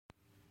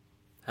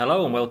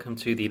Hello and welcome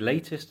to the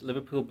latest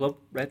Liverpool Blood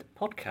Red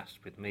podcast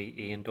with me,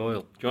 Ian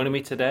Doyle. Joining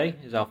me today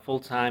is our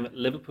full-time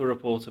Liverpool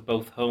reporter,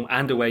 both home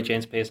and away,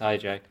 James Pearce. Hi,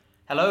 Jay.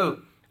 Hello.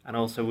 And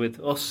also with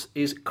us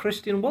is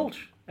Christian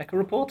Walsh, Echo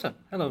reporter.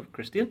 Hello,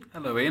 Christian.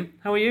 Hello, Ian.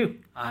 How are you?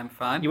 I'm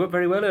fine. You weren't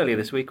very well earlier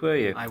this week, were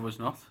you? I was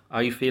not.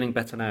 Are you feeling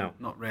better now?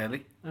 Not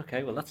really.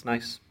 Okay, well that's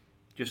nice.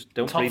 Just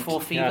don't Top breathe.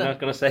 four fever. Yeah, I was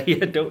going to say,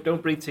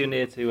 don't breathe too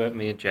near to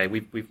me and Jay.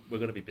 We're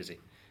going to be busy.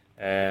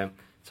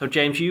 So,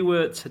 James, you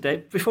were today,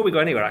 before we go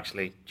anywhere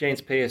actually,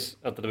 James Pearce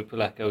of the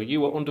Liverpool Echo,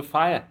 you were under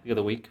fire the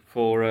other week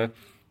for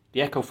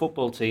the Echo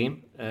football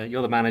team.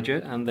 You're the manager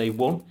and they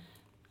won,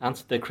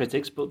 answered their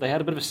critics, but they had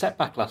a bit of a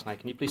setback last night.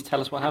 Can you please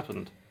tell us what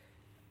happened?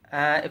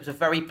 It was a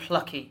very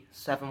plucky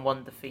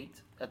 7-1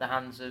 defeat at the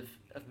hands of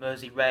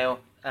Merseyrail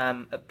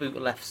at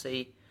Bootle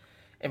FC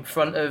in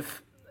front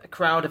of a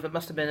crowd of, it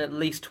must have been at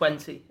least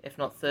 20, if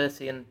not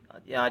 30, and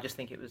I just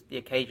think the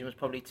occasion was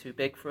probably too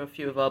big for a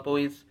few of our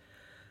boys.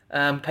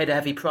 Paid a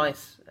heavy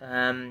price.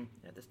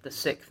 The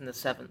 6th and the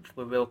 7th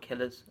were real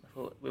killers. I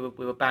thought we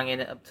were banging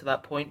it up to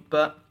that point,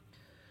 but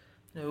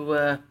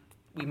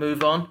we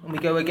move on and we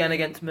go again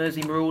against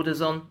Mersey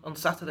Marauders on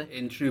Saturday.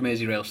 In true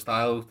Merseyrail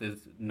style,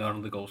 none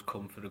of the goals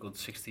come for a good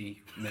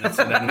 60 minutes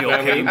and then we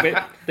all came.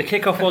 The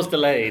kickoff was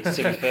delayed,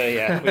 to be fair,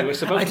 yeah. We were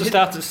supposed to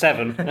start at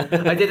 7.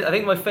 I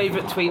think my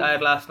favourite tweet I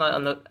had last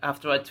night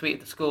after I tweeted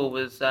to school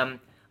was...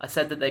 I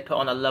said that they put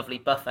on a lovely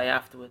buffet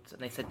afterwards, and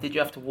they said, "Did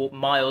you have to walk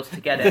miles to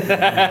get it?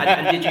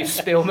 and did you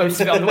spill most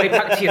of it on the way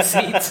back to your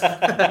seat?"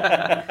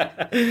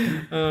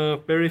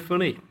 Very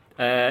funny.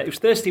 It was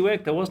thirsty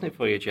work, though, wasn't it,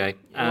 for you, Jay?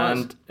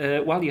 And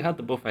while you had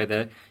the buffet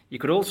there, you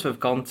could also have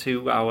gone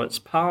to our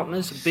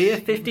partners,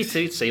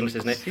 Beer52. It's seamless,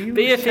 isn't it?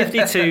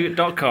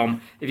 Beer52.com.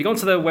 If you go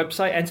onto their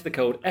website, enter the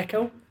code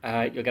ECHO,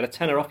 you'll get a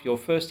tenner off your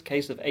first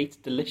case of 8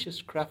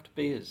 delicious craft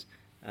beers.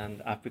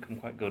 And I've become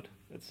quite good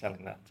at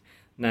selling that.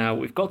 Now,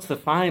 we've got to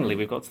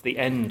the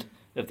end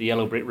of the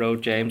Yellow Brick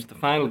Road, James, the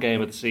final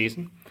game of the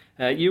season.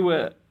 You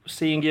were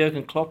seeing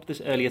Jurgen Klopp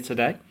earlier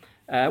today.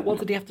 What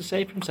did he have to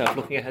say for himself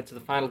looking ahead to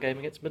the final game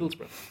against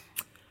Middlesbrough?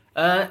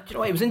 Do you know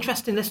what? It was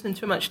interesting listening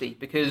to him, actually,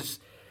 because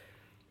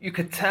you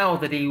could tell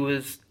that he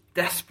was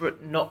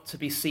desperate not to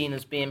be seen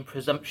as being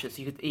presumptuous.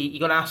 He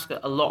got asked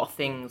a lot of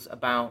things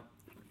about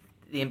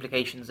the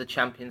implications of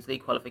Champions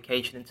League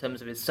qualification in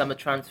terms of his summer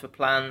transfer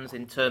plans,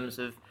 in terms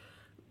of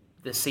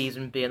the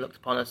season being looked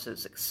upon as a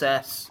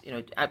success,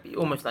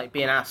 almost like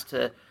being asked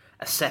to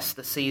assess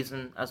the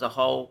season as a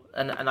whole.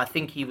 And I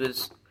think he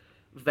was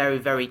very,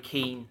 very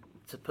keen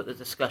to put the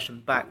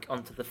discussion back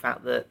onto the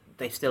fact that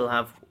they still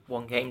have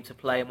one game to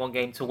play and one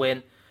game to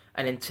win.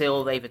 And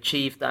until they've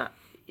achieved that,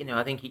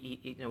 I think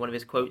he one of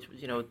his quotes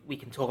was, "We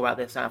can talk about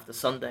this after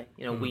Sunday.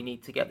 We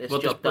need to get this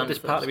job done." This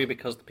partly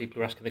because the people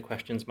who are asking the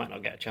questions might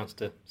not get a chance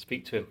to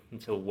speak to him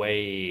until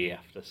way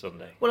after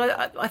Sunday. Well,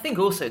 I think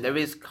also there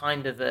is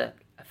kind of a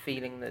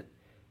feeling that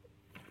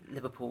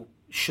Liverpool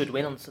should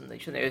win on Sunday,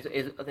 shouldn't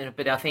they?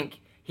 But I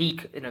think he,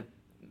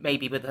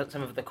 maybe with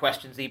some of the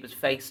questions he was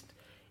faced,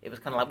 it was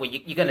kind of like, well,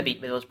 you're going to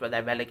beat Middlesbrough,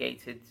 they're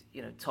relegated,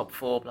 top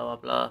 4, blah, blah,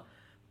 blah.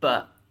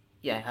 But,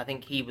 yeah, I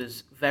think he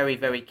was very,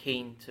 very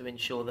keen to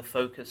ensure the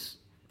focus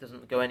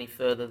doesn't go any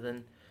further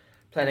than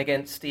playing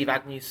against Steve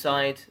Agnew's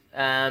side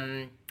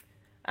and,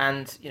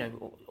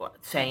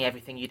 saying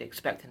everything you'd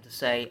expect him to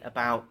say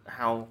about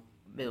how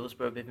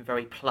Middlesbrough have been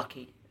very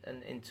plucky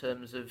in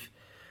terms of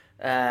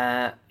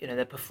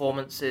their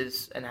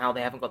performances and how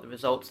they haven't got the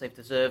results they've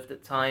deserved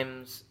at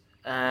times,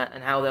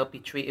 and how they'll be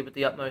treated with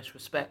the utmost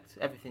respect.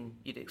 Everything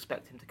you'd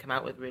expect him to come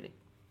out with, really.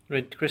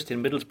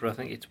 Christian, Middlesbrough, I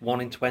think it's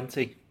 1 in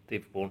 20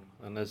 they've won,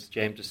 and as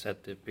James just said,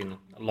 they've been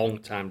a long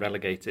time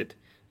relegated.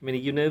 I mean, are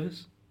you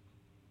nervous?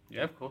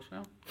 Yeah, of course,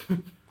 now.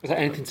 Is that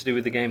anything to do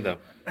with the game, though?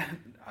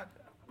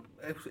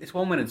 It's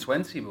 1 win in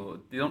 20,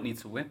 but they don't need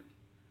to win.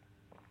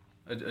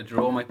 A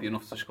draw might be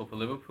enough to scupper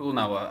Liverpool.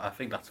 Now, I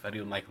think that's very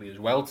unlikely as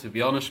well, to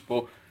be honest.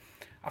 But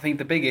I think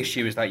the big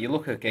issue is that you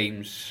look at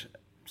games,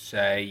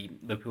 say,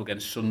 Liverpool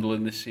against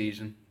Sunderland this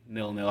season,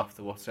 0-0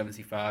 after,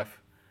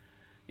 75?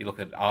 You look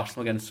at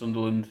Arsenal against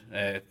Sunderland,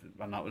 and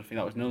I think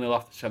that was 0-0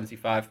 after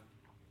 75.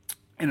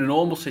 In a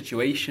normal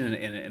situation,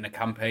 in a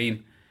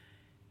campaign,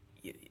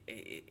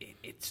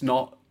 it's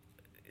not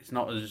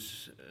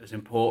as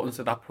important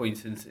at that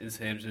point in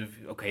terms of,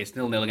 okay, it's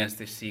 0-0 against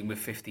this team with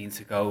 15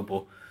 to go,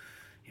 but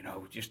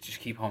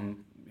just keep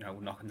on,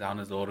 knocking down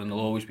the door, and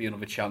there'll always be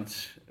another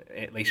chance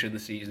later in the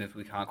season if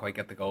we can't quite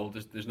get the goal.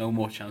 There's no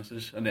more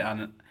chances, and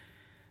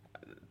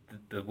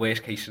the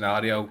worst case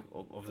scenario,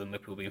 other than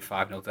Liverpool being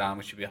 5-0 down,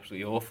 which would be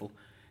absolutely awful,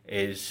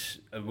 is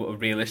a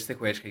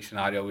realistic worst case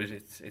scenario is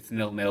it's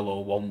 0-0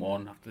 or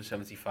 1-1 after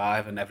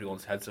 75, and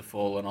everyone's heads are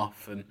falling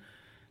off, and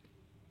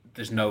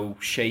there's no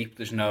shape,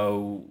 there's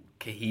no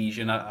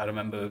cohesion. I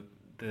remember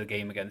the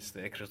game against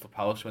Crystal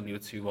Palace when they were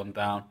 2-1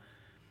 down,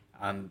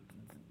 and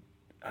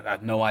I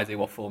had no idea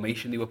what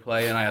formation they were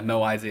playing. I had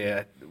no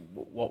idea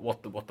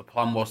what the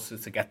plan was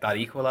to get that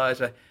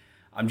equaliser.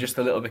 I'm just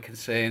a little bit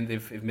concerned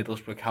if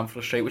Middlesbrough can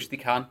frustrate, which they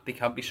can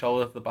be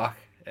solid at the back.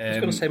 I was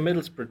going to say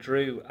Middlesbrough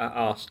drew at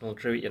Arsenal,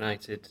 drew at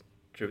United,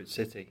 drew at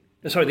City.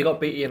 Sorry, they got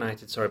beat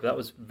United. Sorry, but that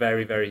was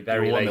very, very,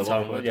 very They were late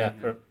 1-0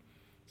 on. up,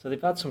 So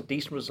they've had some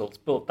decent results,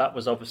 but that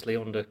was obviously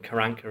under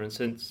Karanka, and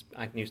since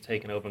Agnew's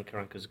taken over and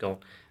Karanka's gone,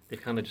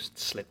 they've kind of just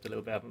slipped a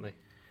little bit, haven't they?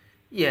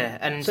 Yeah,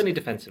 and certainly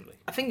defensively.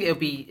 I think it'll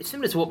be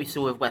similar to what we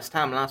saw with West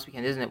Ham last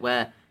weekend, isn't it?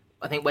 Where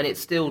I think when it's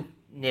still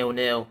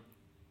 0-0,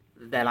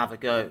 they'll have a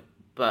go.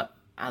 But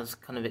as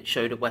kind of it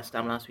showed at West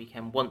Ham last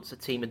weekend, once a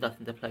team with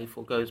nothing to play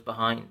for goes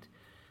behind,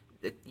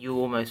 you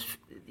almost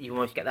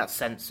get that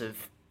sense of,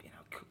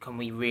 can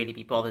we really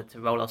be bothered to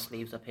roll our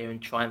sleeves up here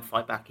and try and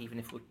fight back, even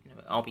if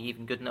I'll be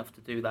even good enough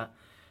to do that.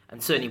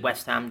 And certainly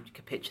West Ham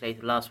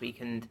capitulated last week,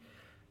 and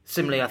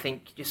similarly, I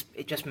think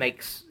it just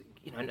makes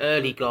an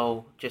early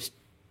goal just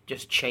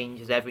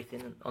changes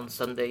everything on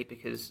Sunday,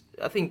 because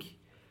I think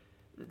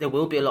there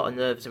will be a lot of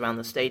nerves around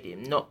the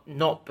stadium,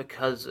 not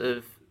because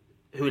of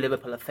who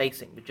Liverpool are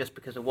facing, but just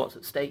because of what's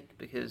at stake.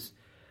 Because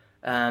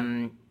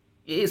it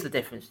is the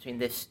difference between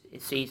this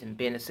season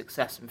being a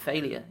success and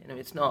failure.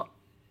 It's not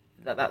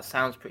that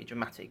sounds pretty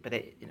dramatic, but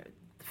the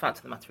fact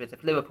of the matter is,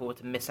 if Liverpool were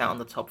to miss out on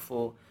the top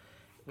four,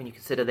 when you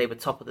consider they were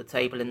top of the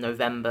table in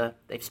November,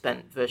 they've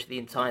spent virtually the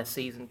entire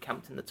season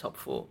camped in the top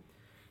four,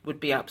 would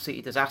be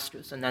absolutely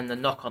disastrous. And then the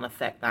knock-on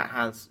effect that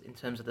has in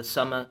terms of the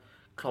summer.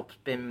 Klopp's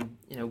been,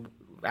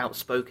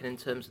 outspoken in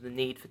terms of the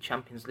need for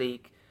Champions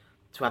League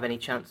to have any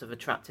chance of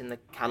attracting the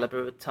calibre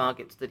of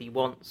targets that he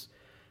wants.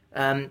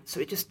 So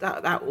it just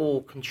that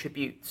all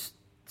contributes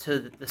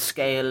to the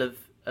scale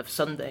of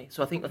Sunday.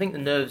 So I think the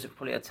nerves are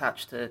probably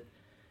attached to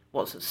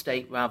what's at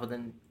stake rather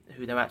than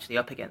who they're actually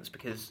up against,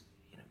 because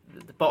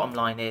the bottom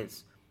line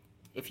is,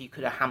 if you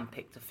could have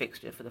handpicked a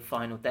fixture for the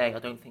final day, I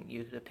don't think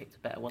you could have picked a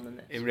better one than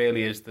this. It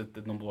really is the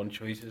number one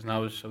choices. And I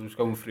was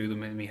going through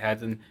them in my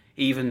head, and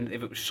even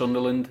if it was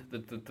Sunderland,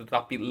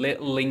 that be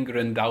little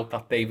lingering doubt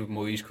that David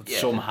Moyes could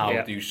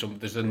somehow do some.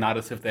 There's a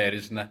narrative there,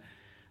 isn't there?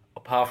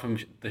 Apart from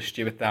the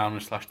Stuart Downer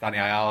 / Danny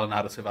Ayala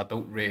narrative, I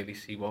don't really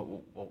see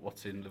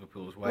what's in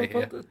Liverpool's way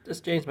here. As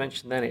James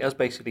mentioned then, it has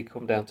basically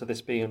come down to this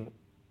being,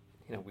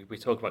 we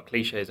talk about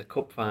cliches, a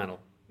cup final.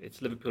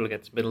 It's Liverpool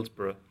against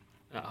Middlesbrough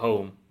at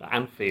home at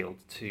Anfield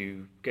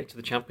to get to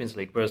the Champions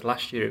League, whereas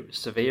last year it was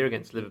Sevilla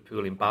against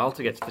Liverpool in Bâle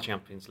to get to the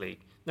Champions League.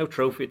 No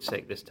trophy at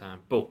stake this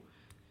time, but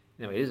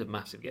it is a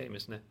massive game,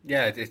 isn't it?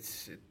 Yeah,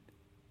 it's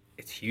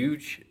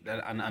huge,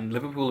 and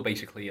Liverpool are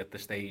basically at the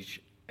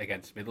stage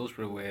against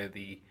Middlesbrough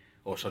the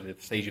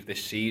stage of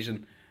this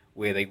season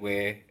where they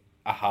were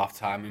at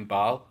half-time in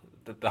Bâle.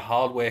 The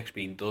hard work's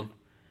been done.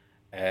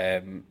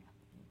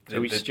 So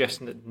we're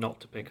suggesting that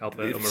not to pick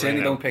Alberto Moreno.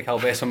 Certainly don't pick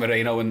Alberto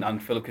Moreno,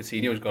 and Philip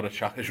Coutinho's got a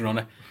track as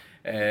runner.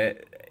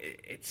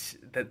 It's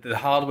the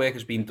hard work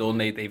has been done.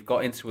 They've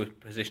got into a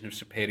position of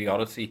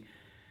superiority.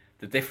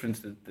 The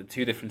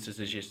two differences,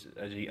 as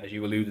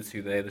you alluded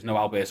to there, there's no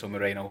Alberto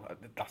Moreno.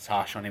 That's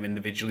harsh on him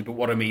individually, but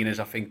what I mean is,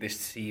 I think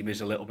this team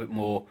is a little bit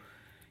more,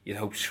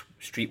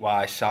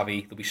 streetwise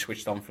savvy. They'll be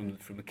switched on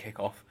from the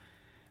kick-off.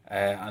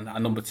 And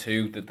number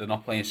two, they're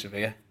not playing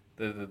Sevilla.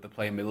 They're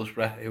playing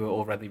Middlesbrough, who are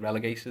already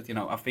relegated.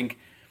 I think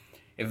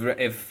if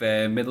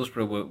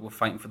Middlesbrough were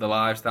fighting for their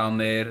lives down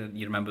there, and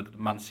you remember the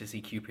Man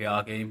City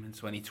QPR game in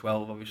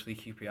 2012, obviously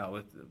QPR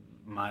were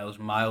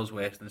miles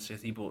worse than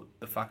City, but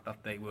the fact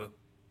that they were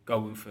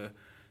going for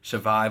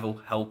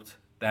survival helped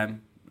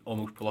them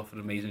almost pull off an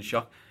amazing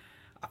shot.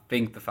 I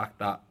think the fact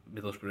that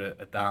Middlesbrough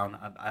are down,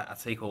 I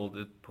take all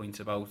the points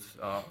about,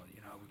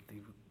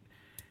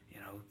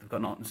 they've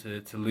got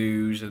nothing to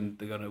lose, and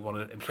they're going to want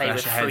to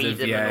impress ahead of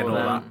and all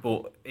that.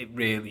 But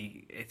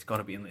it's got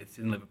to be it's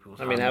in Liverpool's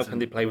hands. How can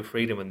they play with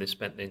freedom when they've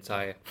spent the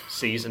entire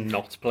season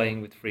not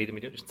playing with freedom?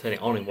 You don't just turn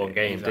it on in one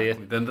game, exactly.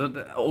 do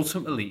you?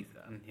 Ultimately,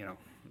 and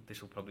this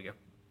will probably get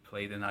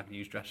played in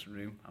Agnew's dressing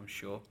room, I'm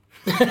sure.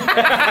 I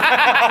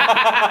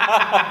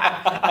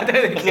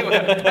don't think he will.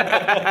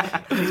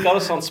 He's got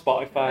us on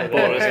Spotify,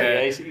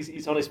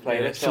 he's on his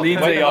playlist.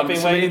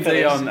 Celine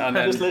Dion, and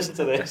just listen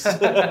to this.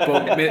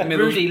 But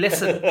Rudy,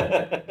 listen.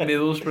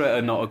 Middlesbrough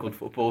are not a good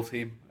football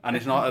team, and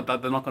it's not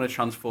that they're not going to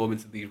transform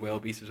into these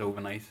world beaters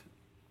overnight.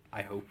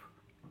 I hope.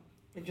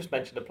 You just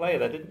mentioned a player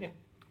there, didn't you?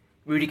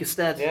 Rudy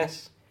Gestede.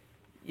 Yes.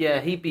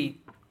 Yeah, he'd be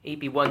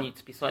one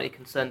you'd be slightly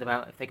concerned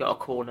about if they got a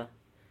corner.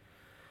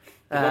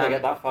 They've got to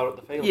get that far up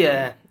the field.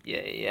 Yeah.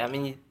 I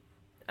mean,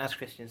 as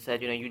Christian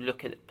said, you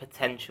look at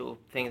potential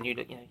things. You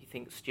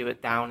think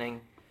Stuart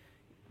Downing,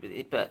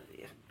 but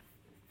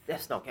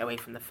let's not get away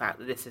from the fact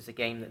that this is a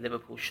game that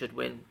Liverpool should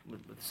win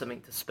with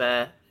something to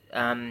spare.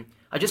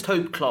 I just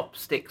hope Klopp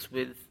sticks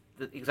with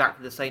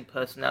exactly the same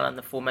personnel and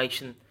the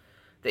formation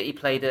that he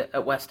played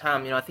at West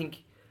Ham. I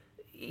think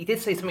he did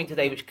say something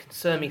today which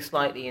concerned me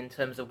slightly in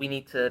terms of we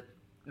need to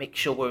make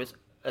sure we're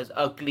as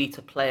ugly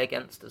to play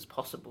against as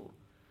possible.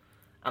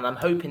 And I'm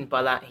hoping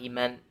by that he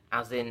meant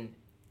as in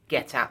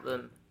get at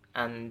them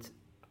and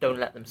don't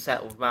let them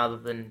settle, rather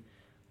than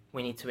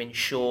we need to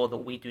ensure that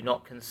we do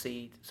not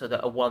concede, so that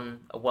a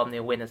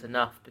 1-0 win is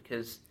enough.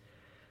 Because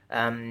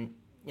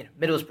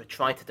Middlesbrough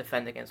tried to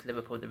defend against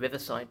Liverpool at the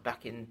Riverside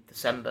back in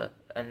December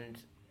and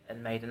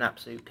made an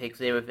absolute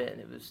pig's ear of it, and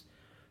it was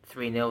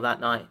 3-0 that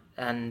night.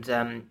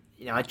 And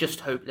I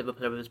just hope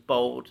Liverpool are as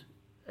bold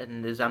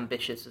and as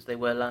ambitious as they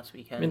were last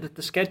weekend. I mean,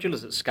 the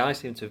schedulers at Sky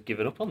seem to have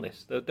given up on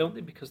this, don't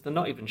they? Because they're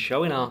not even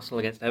showing Arsenal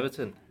against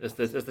Everton as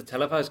the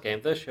televised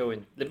game. They're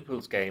showing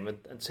Liverpool's game and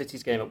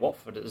City's game at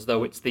Watford as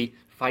though it's the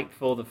fight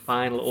for the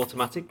final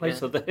automatic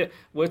place. Yeah. So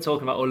we're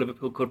talking about,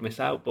 Liverpool could miss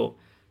out, but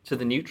to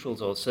the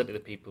neutrals, or certainly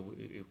the people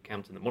who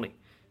count in the money,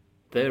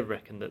 they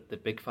reckon that the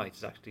big fight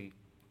is actually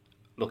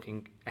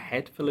looking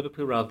ahead for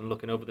Liverpool rather than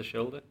looking over the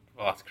shoulder.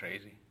 Well, that's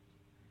crazy.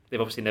 They've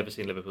obviously never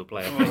seen Liverpool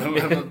play.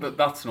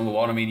 That's number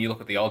one. I mean, you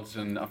look at the odds,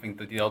 and I think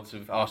that the odds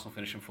of Arsenal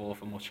finishing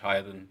fourth are much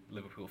higher than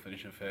Liverpool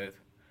finishing third.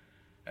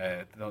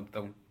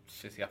 Don't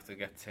City have to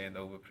get turned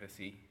over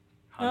pretty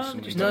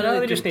handsomely?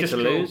 They just need to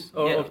lose.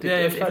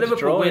 If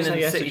Liverpool win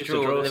and City draw,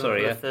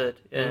 Liverpool are third.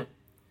 Yeah.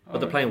 But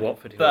they're playing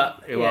Watford, who are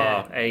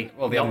not very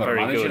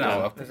good.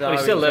 Now,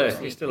 he's still there.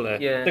 He's still there.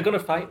 Yeah. They're going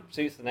to fight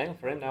tooth and nail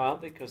for him now,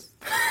 aren't they? Because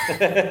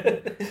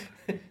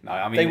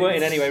they weren't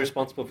in any way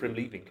responsible for him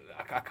leaving.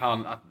 I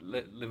can't.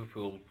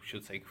 Liverpool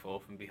should take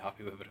fourth and be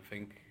happy with it. I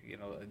think, in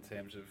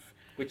terms of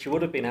which you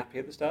would have been happy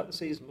at the start of the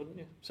season, wouldn't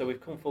you? So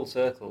we've come full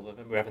circle. I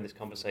remember we were having this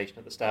conversation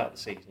at the start of the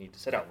season. You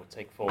said, "We'll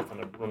take fourth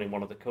and run in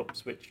one of the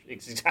cups," which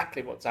is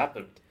exactly what's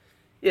happened.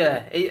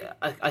 Yeah,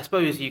 I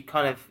suppose you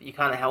can't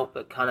help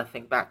but kind of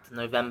think back to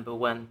November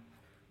when,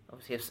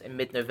 obviously, in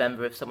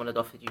mid-November, if someone had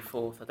offered you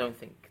fourth, I don't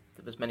think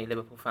there was many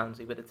Liverpool fans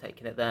who would have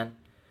taken it then.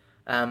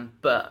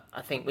 But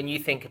I think when you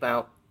think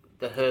about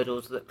the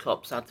hurdles that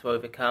Klopp's had to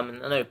overcome,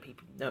 and I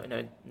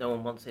know no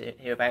one wants to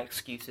hear about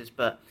excuses,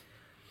 but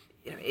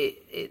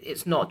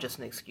it's not just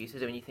an excuse,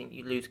 is it? When you think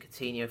you lose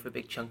Coutinho for a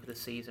big chunk of the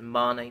season,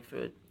 Mane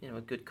for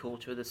a good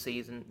quarter of the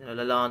season,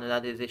 Lallana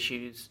had his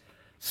issues,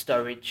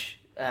 Sturridge.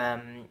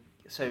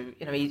 So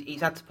he's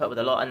had to put up with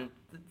a lot, and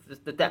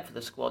the depth of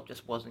the squad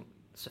just wasn't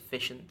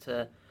sufficient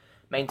to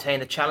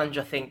maintain the challenge.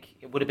 I think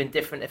it would have been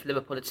different if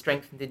Liverpool had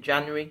strengthened in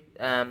January.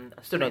 I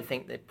still don't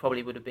think they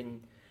probably would have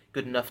been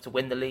good enough to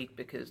win the league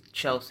because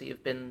Chelsea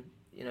have been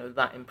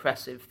that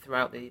impressive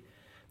throughout the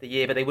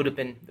year, but they would have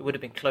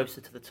been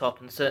closer to the top,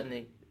 and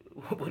certainly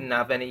wouldn't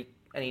have any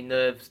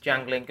nerves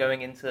jangling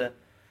going into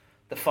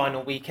the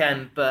final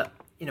weekend. But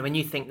when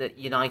you think that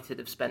United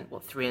have spent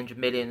 300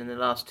 million in the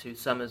last 2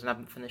 summers and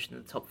haven't finished in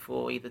the top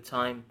 4 either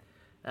time,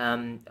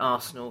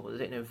 Arsenal,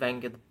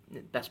 Wenger,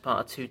 the best part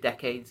of 2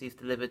 decades, he's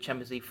delivered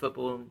Champions League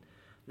football, and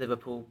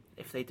Liverpool,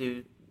 if they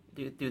do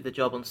the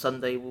job on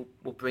Sunday, will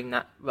bring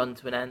that run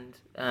to an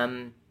end.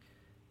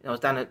 I was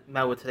down at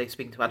Melwood today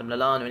speaking to Adam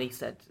Lallana, and he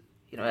said,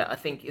 I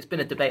think it's been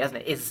a debate,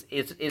 hasn't it?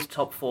 Is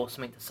top 4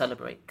 something to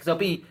celebrate? Because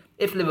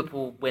if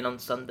Liverpool win on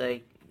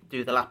Sunday,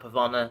 do the lap of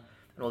honour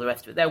and all the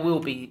rest of it, there will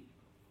be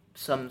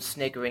some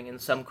sniggering in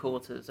some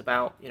quarters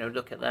about,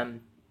 look at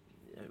them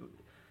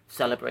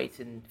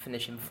celebrating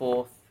finishing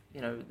 4th.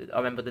 I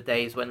remember the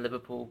days when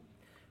Liverpool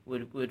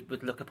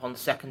would look upon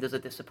second as a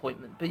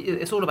disappointment. But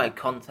it's all about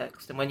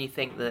context. And when you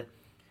think that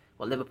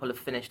Liverpool have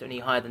finished only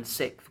higher than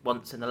 6th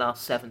once in the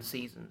last 7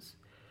 seasons,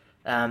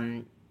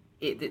 4th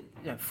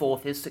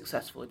is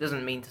successful. It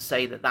doesn't mean to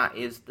say that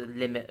is the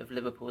limit of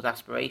Liverpool's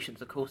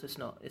aspirations. Of course it's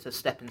not. It's a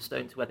stepping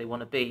stone to where they want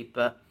to be.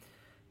 But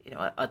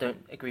I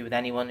don't agree with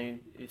anyone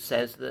who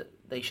says that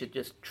they should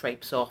just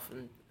traipse off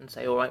and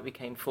say, all right, we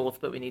came 4th,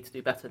 but we need to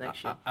do better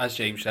next year. As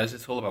James says,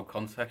 it's all about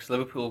context.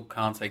 Liverpool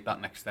can't take that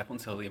next step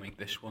until they make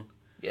this one.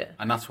 Yeah.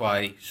 And that's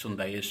why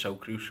Sunday is so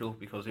crucial,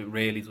 because it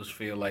really does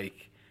feel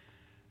like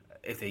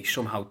if they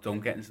somehow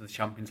don't get into the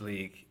Champions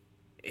League,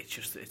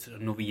 it's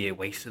another year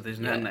wasted,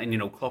 isn't it?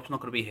 And Klopp's not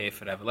going to be here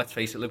forever. Let's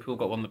face it, Liverpool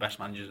got one of the best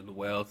managers in the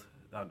world,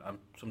 and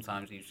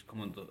sometimes he's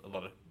come under a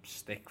lot of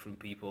stick from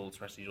people,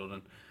 especially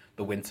during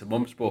the winter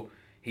months, but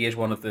he is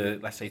one of the,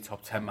 let's say,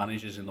 top 10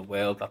 managers in the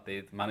world that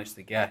they've managed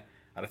to get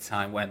at a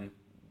time when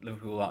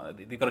Liverpool,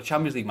 they've got a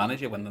Champions League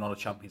manager when they're not a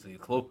Champions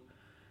League club.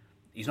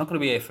 He's not going to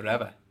be here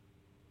forever,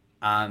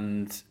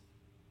 and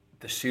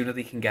the sooner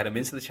they can get him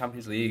into the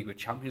Champions League with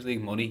Champions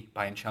League money,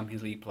 buying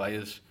Champions League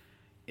players,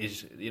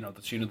 is the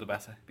sooner the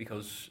better,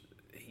 because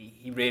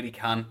he really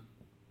can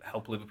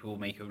help Liverpool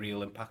make a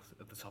real impact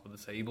at the top of the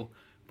table.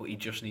 But he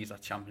just needs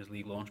that Champions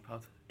League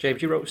launchpad.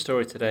 James, you wrote a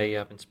story today,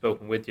 having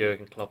spoken with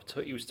Jurgen Klopp.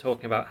 He was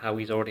talking about how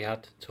he's already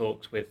had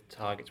talks with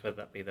targets, whether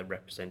that be the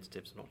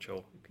representatives. I'm not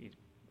sure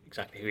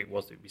exactly who it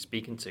was that he was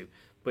speaking to.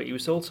 But he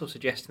was also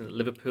suggesting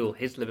that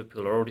his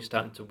Liverpool, are already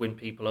starting to win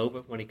people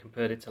over, when he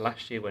compared it to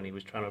last year when he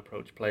was trying to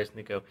approach players and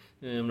they go,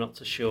 I'm not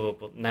so sure,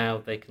 but now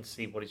they can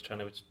see what he's trying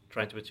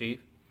to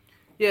achieve.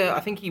 Yeah, I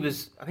think he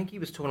was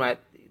talking about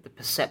the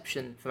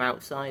perception from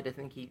outside. I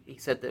think he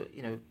said that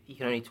he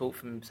can only talk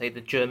from, say,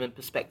 the German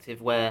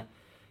perspective, where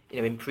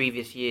in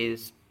previous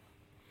years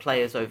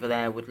players over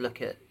there would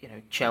look at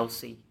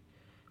Chelsea,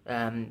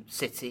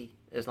 City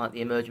as like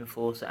the emerging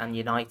force, and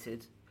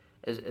United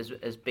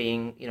as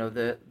being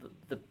the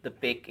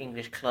big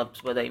English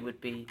clubs where they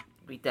would be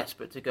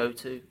desperate to go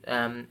to,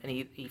 and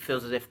he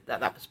feels as if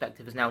that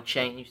perspective has now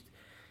changed.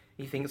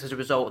 He thinks as a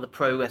result of the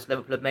progress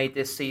Liverpool have made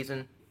this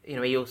season,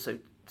 he also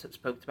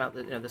spoke about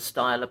the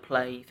style of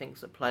play. He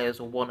thinks that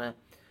players will want to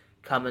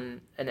come and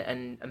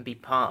be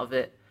part of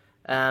it.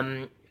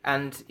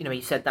 and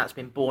he said that's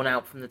been borne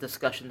out from the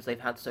discussions they've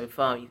had so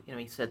far.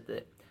 He said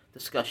that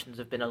discussions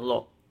have been a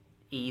lot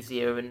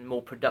easier and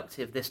more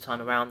productive this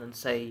time around than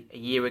say a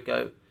year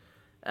ago.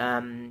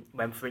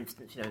 When, for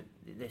instance,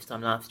 this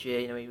time last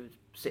year, he was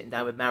sitting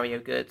down with Mario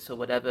Götze or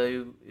whatever,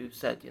 who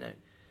said,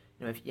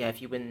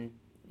 if you win,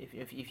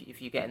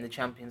 if you get in the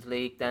Champions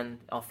League, then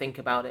I'll think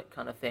about it,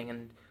 kind of thing.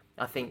 And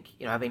I think,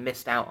 having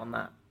missed out on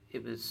that,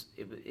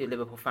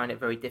 Liverpool found it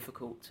very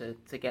difficult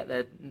to get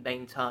their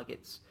main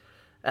targets.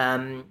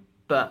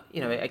 But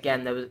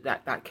again, there was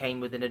that came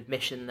with an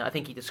admission. I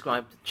think he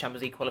described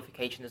Champions League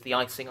qualification as the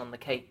icing on the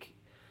cake.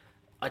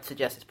 I'd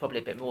suggest it's probably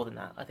a bit more than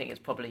that. I think it's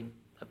probably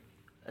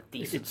a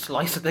decent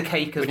slice of the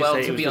cake as well.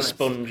 To be honest, the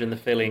sponge and the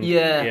filling.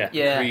 Yeah.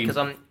 Because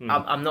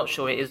I'm not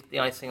sure it is the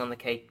icing on the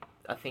cake.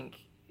 I think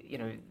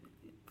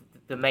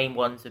the main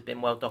ones have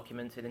been well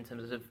documented in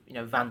terms of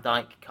Van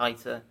Dijk,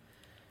 Keita.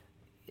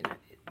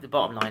 The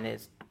bottom line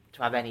is,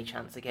 to have any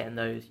chance of getting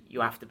those,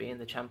 you have to be in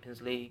the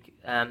Champions League.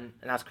 And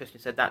as Christian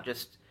said, that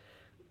just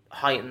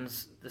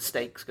heightens the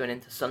stakes going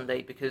into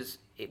Sunday, because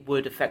it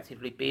would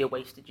effectively be a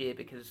wasted year,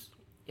 because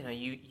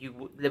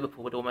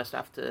Liverpool would almost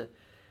have to.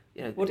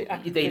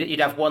 You'd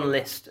have one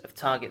list of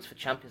targets for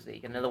Champions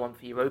League, another one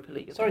for Europa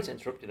League. Sorry to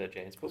interrupt you there,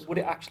 James, but would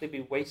it actually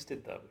be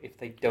wasted though if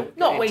they don't?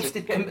 Not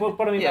wasted.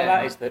 What I mean by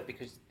that is that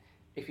because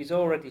if he's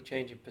already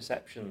changing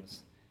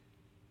perceptions,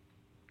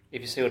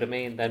 if you see what I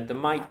mean, then there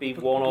might be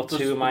one or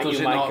two. But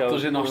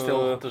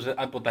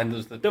then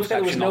does the don't think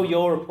there was no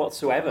Europe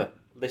whatsoever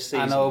this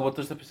season. I know, but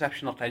does the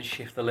perception not then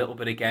shift a little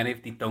bit again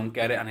if they don't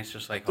get it, and it's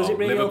just like does it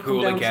really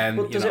Liverpool again?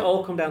 Does it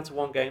all come down to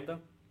one game though?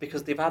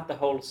 Because they've had the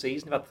whole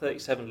season, they've had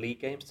 37 league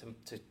games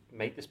to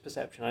make this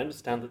perception. I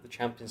understand that the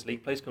Champions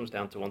League place comes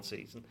down to one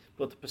season,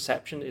 but the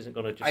perception isn't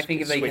going to just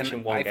switch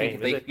in one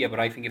game, is it? Yeah, but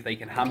I think if they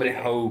can hammer it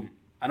home,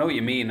 I know what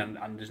you mean, and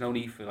there's no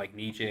need for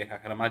knee-jerk. I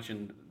can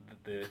imagine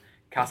the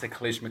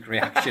cataclysmic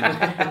reaction.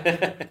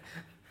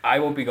 I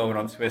won't be going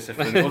on Twitter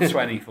for another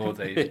 24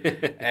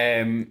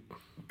 days.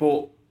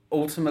 But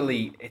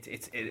ultimately,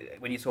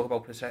 when you talk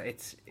about perception,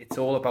 it's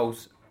all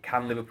about,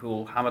 can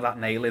Liverpool hammer that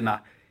nail in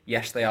that?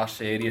 Yes, they are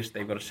serious.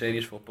 They've got a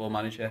serious football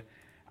manager,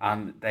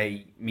 and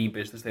they mean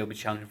business. They'll be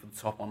challenging for the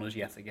top honours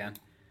yet again.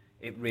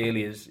 It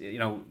really is.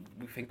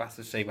 We think back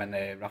to say when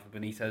Rafa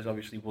Benitez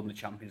obviously won the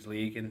Champions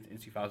League in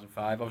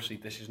 2005. Obviously,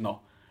 this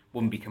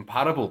wouldn't be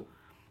comparable,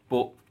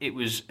 but it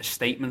was a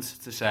statement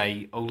to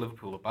say, "Oh,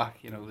 Liverpool are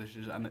back."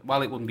 And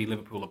while it wouldn't be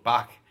Liverpool are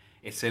back,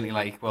 it's certainly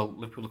like, well,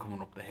 Liverpool are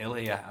coming up the hill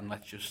here, and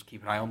let's just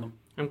keep an eye on them.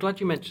 I'm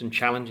glad you mentioned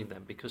challenging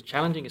them, because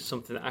challenging is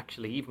something that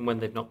actually, even when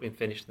they've not been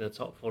finished in the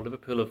top four,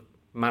 Liverpool have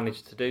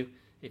managed to do.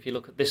 If you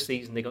look at this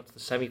season, they got to the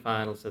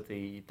semi-finals of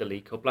the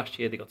League Cup. Last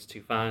year, they got to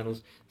 2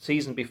 finals. The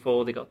season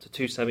before, they got to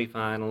 2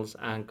 semi-finals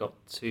and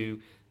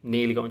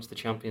nearly got into the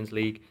Champions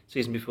League.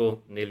 Season before,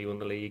 nearly won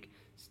the league.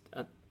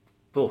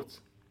 But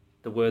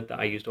the word that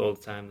I used all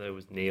the time there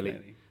was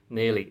nearly.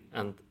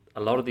 And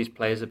a lot of these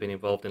players have been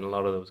involved in a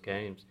lot of those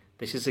games.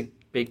 This is a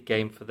big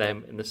game for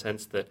them in the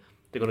sense that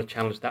they're going to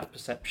challenge that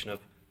perception of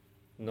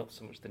not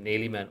so much the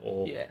nearly men,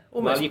 or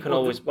why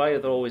are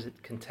there always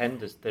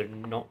contenders? They're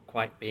not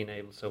quite being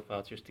able so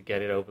far just to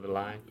get it over the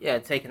line. Yeah,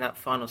 taking that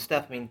final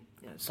step. I mean,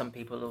 some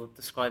people will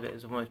describe it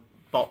as almost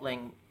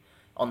bottling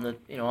on the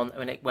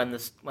when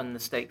the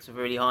stakes are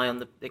really high on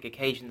the big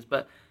occasions.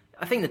 But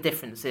I think the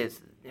difference is,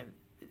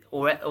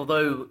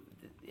 although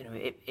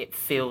it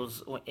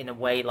feels in a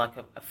way like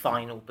a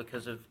final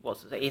because of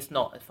it's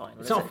not a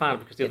final. It's not a final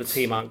because the other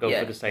team aren't going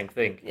for the same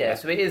thing. Yeah,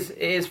 so it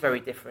is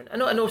very different,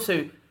 and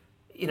also.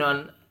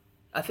 And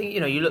I think,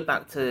 you look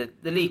back to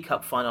the League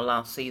Cup final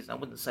last season, I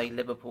wouldn't say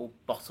Liverpool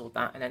bottled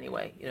that in any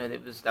way.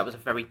 That was a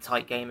very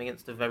tight game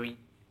against a very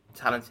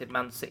talented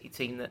Man City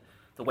team that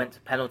went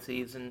to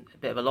penalties and a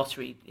bit of a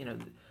lottery. The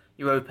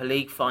Europa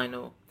League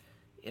final,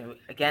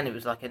 again, it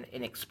was like an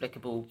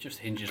inexplicable... Just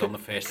hinges on the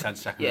first 10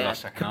 seconds of that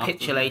second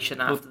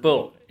capitulation half.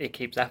 But it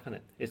keeps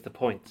happening, is the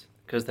point.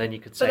 Because then you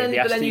could say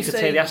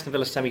the Aston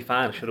Villa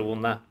semi-final should have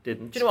won that,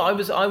 didn't? Do you know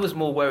what? I was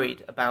more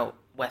worried about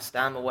West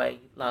Ham away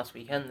last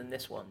weekend than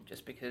this one,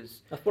 just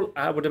because... Well,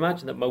 I would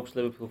imagine that most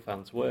Liverpool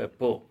fans were,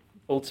 but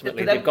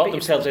ultimately they've got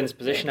themselves in this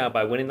position now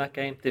by winning that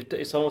game.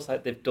 It's almost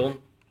like they've done...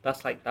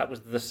 That was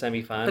the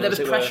semi-final. But there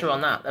was pressure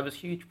on that. There was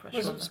huge pressure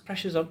on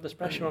that. There's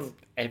pressure on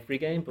every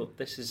game, but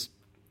this is...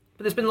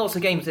 But there's been lots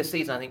of games this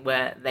season, I think,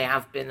 where they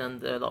have been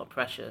under a lot of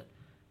pressure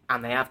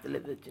and they have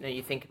delivered.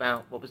 You think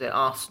about,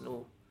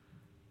 Arsenal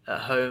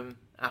at home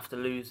after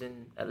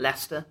losing at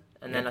Leicester,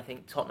 and then I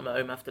think Tottenham at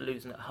home after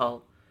losing at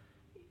Hull.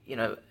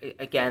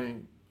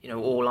 Again,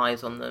 all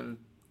eyes on them,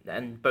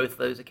 and both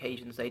those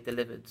occasions they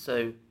delivered.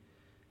 So,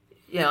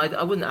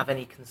 I wouldn't have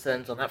any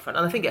concerns on that front.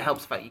 And I think it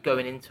helps the fact you're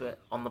going into it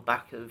on the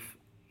back of,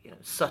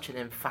 such an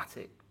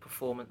emphatic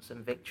performance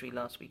and victory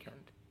last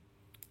weekend.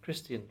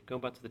 Christian,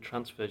 going back to the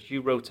transfers,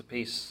 you wrote a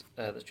piece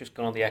that's just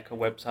gone on the Echo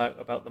website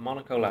about the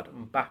Monaco lad,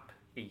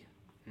 Mbappé.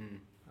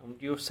 And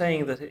you're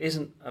saying that it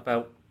isn't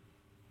about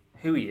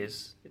who he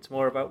is, it's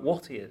more about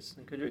what he is.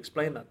 And could you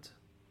explain that,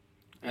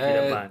 if you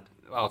don't mind?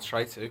 Well, I'll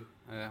try to.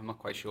 I'm not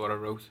quite sure what I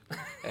wrote.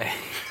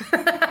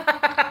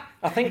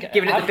 I think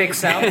giving it the big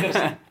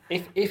sell.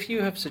 If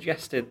you have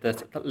suggested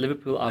that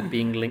Liverpool are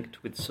being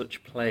linked with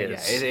such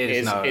players, it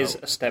is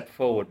a step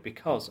forward,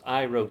 because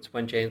I wrote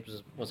when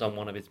James was on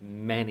one of his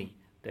many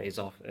days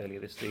off earlier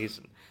this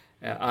season.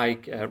 I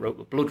wrote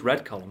the Blood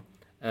Red column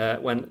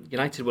when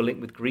United were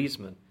linked with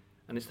Griezmann,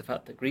 and it's the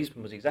fact that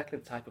Griezmann was exactly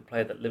the type of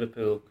player that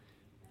Liverpool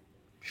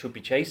should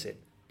be chasing,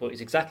 but he's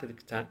exactly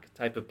the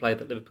type of player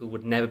that Liverpool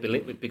would never be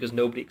linked with because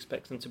nobody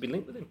expects them to be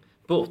linked with him.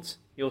 But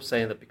you're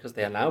saying that because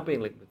they are now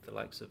being linked with the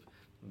likes of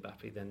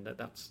Mbappe, then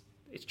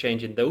it's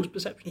changing those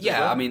perceptions. Yeah, as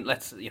well. I mean,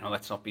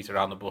 let's not beat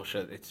around the bush.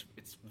 It's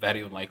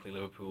very unlikely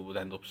Liverpool would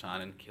end up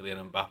signing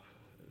Kylian Mbappe.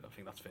 I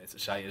think that's fair to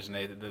say, isn't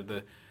it?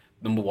 The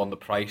number one, the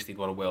price, he'd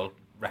want a world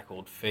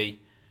record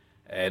fee.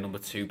 Number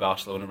two,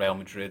 Barcelona, Real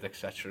Madrid,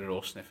 etc. are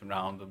all sniffing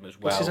around them as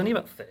well. Plus, he's only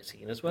about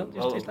 13 as well.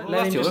 That's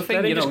the other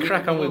thing. Just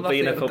crack on with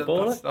being a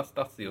footballer.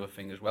 That's the other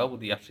thing as well.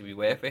 Would he actually be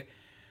worth it?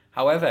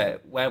 However,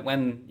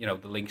 when the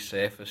links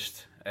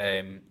surfaced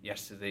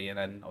yesterday, and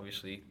then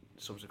obviously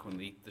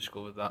subsequently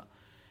discovered that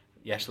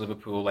yes,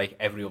 Liverpool, like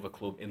every other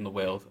club in the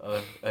world,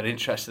 are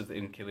interested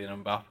in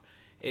Kylian Mbappe.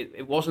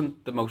 It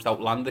wasn't the most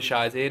outlandish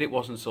idea. It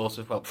wasn't sort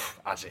of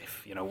as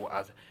if there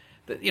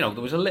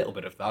was a little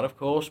bit of that, of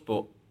course,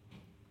 but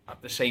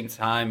at the same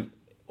time,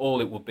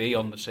 all it would be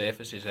on the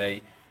surface is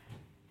a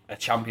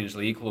Champions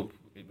League club,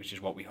 which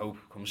is what we hope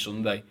comes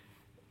Sunday,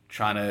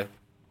 trying to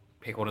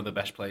pick one of the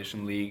best players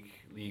from Ligue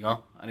 1,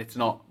 and it's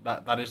not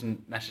that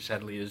isn't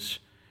necessarily as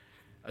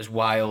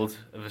wild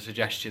of a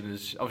suggestion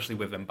as obviously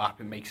with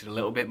Mbappe. It makes it a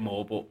little bit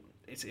more, but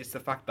it's the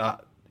fact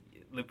that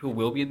Liverpool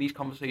will be in these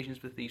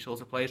conversations with these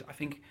sorts of players. I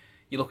think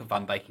you look at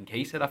Van Dijk and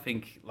Keita. I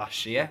think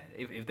last year,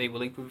 if they were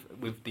linked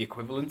with the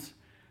equivalent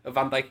of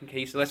Van Dijk and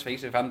Keita, let's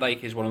face it, Van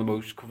Dijk is one of the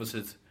most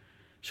coveted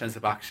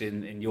centre-backs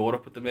in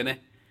Europe at the minute.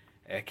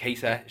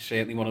 Keita is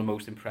certainly one of the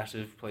most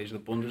impressive players in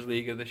the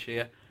Bundesliga this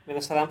year. I mean,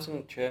 the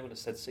Southampton chairman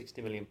has said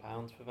 £60 million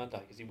for Van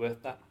Dijk. Is he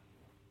worth that?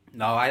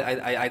 No,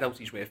 I doubt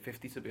he's worth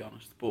 50, to be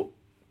honest. But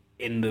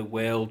in the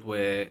world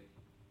where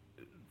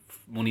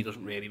money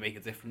doesn't really make a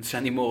difference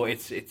anymore,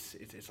 it's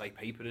like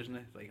paper, isn't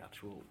it? Like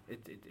actual,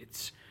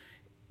 it's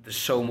there's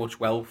so much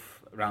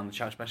wealth around the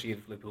Champions, especially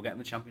if Liverpool get in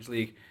the Champions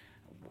League.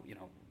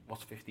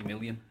 What's 50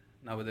 million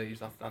nowadays?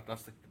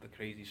 That's the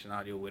crazy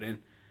scenario we're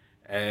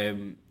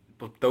in.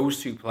 But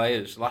those two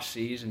players last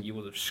season, you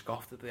would have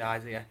scoffed at the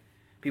idea.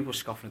 People were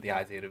scoffing at the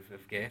idea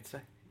of Goethe,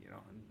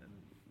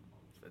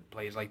 and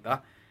players like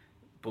that.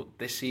 But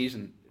this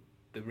season,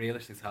 the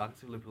realistic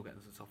targets of Liverpool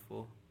getting to the top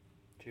four.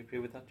 Do you agree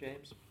with that,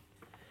 James?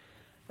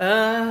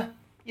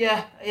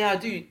 Yeah, I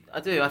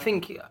do. I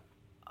think it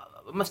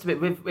must have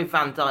been with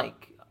Van Dijk.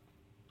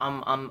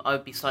 I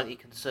would be slightly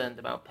concerned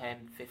about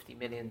paying 50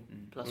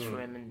 million plus for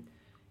him, and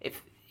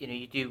if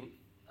you do,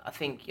 I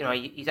think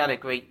he's had a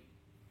great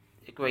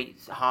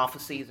half a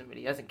season.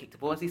 Really, he hasn't kicked a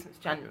ball since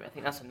January. I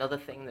think that's another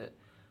thing that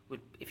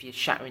would, if you're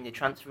shattering your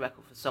transfer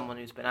record for someone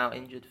who's been out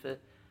injured for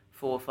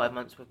 4 or 5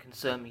 months, would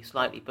concern me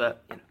slightly.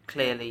 But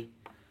clearly,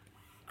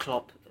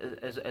 Klopp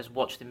has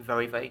watched him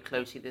very, very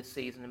closely this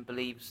season and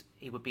believes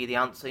he would be the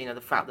answer.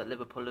 The fact that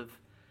Liverpool have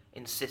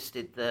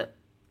insisted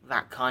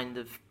that kind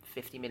of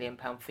 £50 million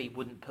fee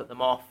wouldn't put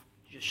them off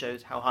just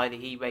shows how highly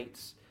he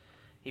rates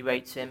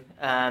him.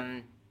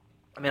 I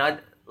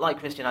like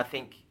Christian. I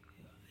think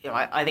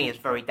I think it's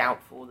very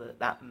doubtful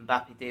that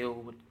Mbappe deal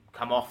would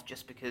come off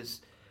just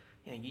because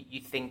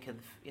you think of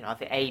I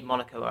think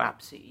Monaco are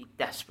absolutely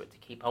desperate to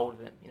keep hold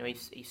of him.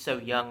 He's so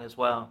young as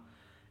well.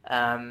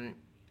 And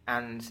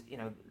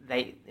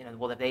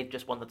they've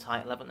just won the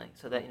title, haven't they?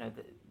 So that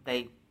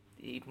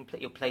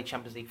you'll play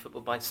Champions League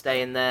football by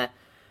staying there.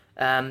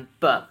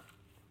 But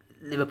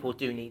Liverpool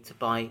do need to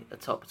buy a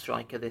top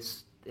striker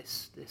this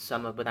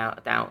summer without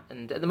a doubt.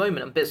 And at the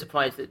moment, I'm a bit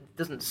surprised that it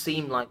doesn't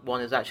seem like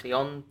one is actually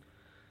on.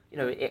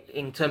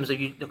 In terms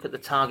of you look at the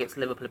targets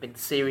Liverpool have been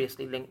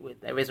seriously linked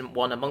with, there isn't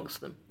one amongst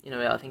them.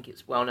 I think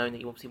it's well known that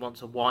he obviously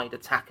wants a wide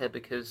attacker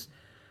because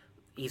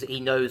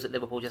he knows that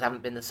Liverpool just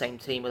haven't been the same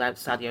team without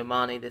Sadio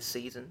Mane this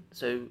season.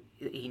 So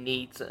he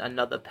needs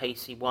another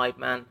pacey wide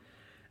man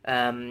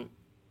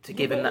to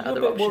give him that other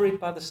option. You're a bit worried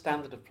by the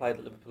standard of play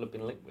that Liverpool have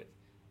been linked with.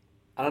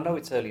 And I know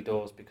it's early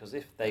doors because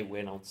if they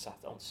win on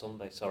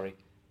Sunday,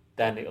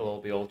 then it'll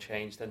all be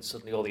changed. Then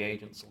suddenly all the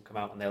agents will come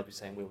out and they'll be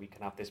saying, well, we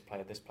can have this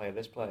player, this player,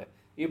 this player.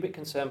 Are you a bit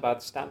concerned by the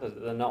standard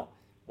that they're not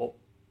what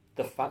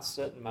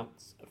certain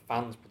amounts of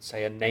fans would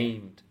say are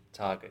named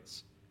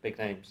targets, big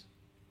names?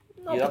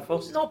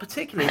 Not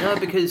particularly, no,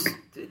 because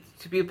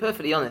to be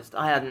perfectly honest,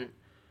 I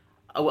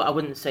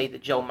wouldn't say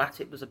that Joel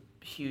Matip was a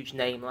huge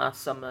name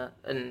last summer,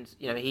 and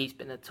he's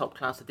been a top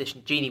class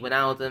addition. Gini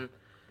Wijnaldum,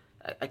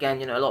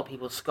 again, a lot of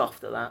people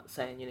scoffed at that,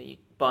 saying you're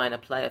buying a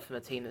player from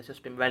a team that's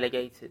just been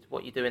relegated.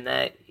 What you're doing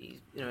there,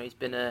 he's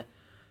been an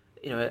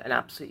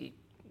absolutely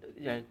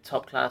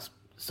top class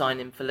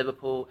signing for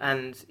Liverpool,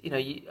 and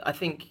I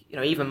think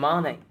even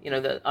Mane,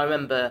 that I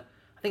remember.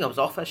 I think I was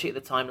off actually at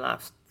the time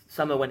last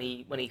summer when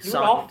he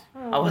signed. Off?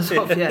 I was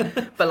off, yeah.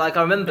 But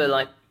I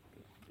remember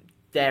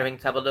daring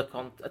to have a look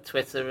on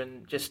Twitter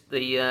and just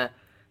the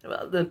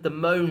the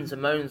moans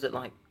and moans that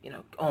like,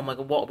 oh my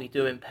God, what are we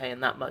doing paying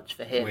that much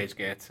for him? Where's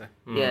Goethe?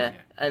 Yeah,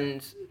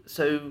 and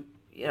so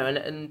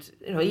and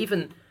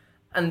even,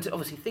 and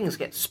obviously things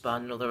get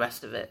spun and all the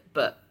rest of it,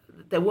 but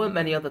there weren't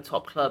many other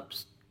top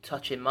clubs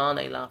touching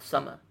Mane last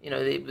summer.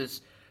 It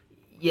was.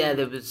 Yeah,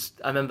 there was.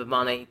 I remember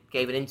Mane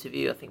gave an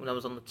interview, I think when I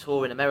was on the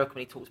tour in America,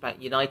 when he talked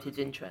about United's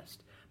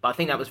interest. But I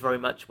think that was very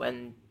much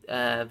when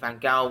Van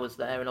Gaal was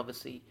there, and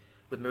obviously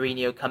with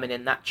Mourinho coming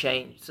in, that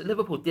changed. So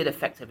Liverpool did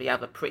effectively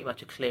have pretty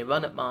much a clear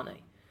run at Mane.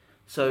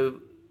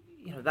 So,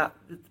 that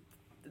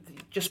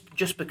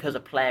just because a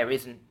player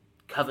isn't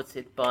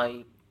coveted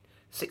by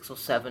 6 or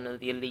 7 of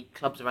the elite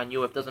clubs around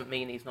Europe doesn't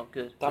mean he's not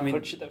good.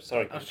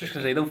 Sorry, I was just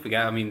going to say, don't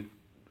forget. I mean,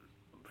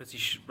 I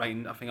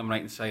think I'm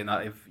right in saying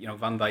that if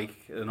Van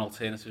Dijk, an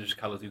alternative is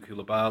Kalidou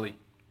Koulibaly,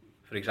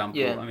 for example.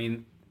 Yeah. I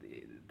mean,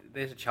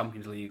 there's a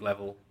Champions League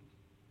level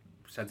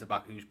centre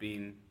back who's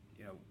been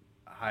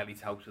highly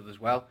touted as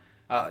well.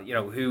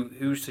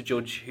 Who's to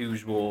judge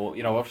who's more?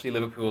 Obviously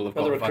Liverpool have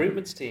got the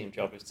recruitment team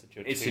job is to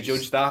judge. It's to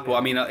judge that, but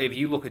I mean, if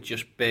you look at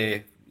just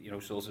bare,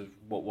 sort of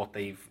what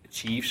they've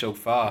achieved so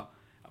far,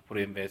 I put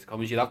it in inverted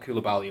commas. You'd have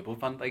Koulibaly above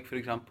Van Dijk, for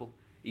example.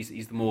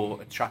 He's the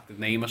more attractive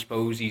name, I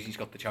suppose. He's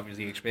got the Champions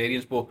League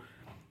experience, but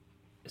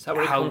is that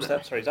where it comes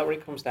down? Sorry, is that where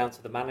it comes down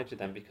to the manager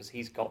then? Because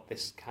he's got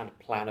this kind of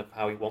plan of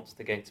how he wants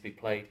the game to be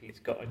played.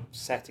 He's got to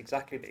set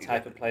exactly the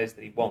type of players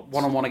that he wants.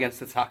 1-on-1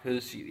 against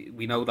attackers.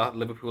 We know that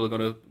Liverpool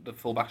the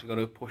fullbacks are going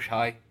to push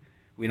high.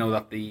 We know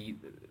that the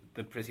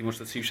pretty much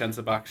the 2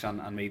 centre backs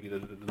and maybe the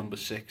number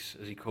 6,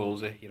 as he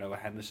calls it, a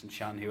Henderson,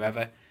 Chan,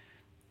 whoever,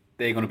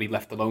 they're going to be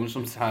left alone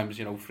sometimes.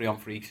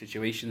 3-on-3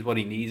 situations. What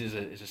he needs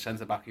is a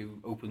centre back who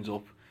opens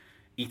up,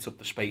 eats up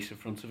the space in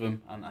front of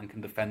him and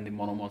can defend in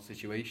 1-on-1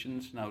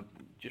 situations. Now,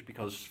 just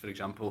because, for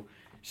example,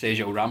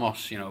 Sergio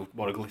Ramos,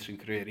 what a glittering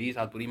career he's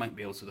had, but he might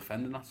be able to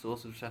defend in that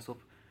sort of setup.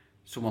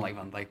 Someone like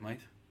Van Dijk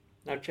might.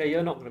 Now, Jay,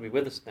 you're not going to be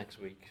with us next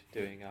week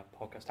doing a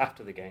podcast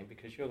after the game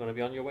because you're going to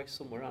be on your way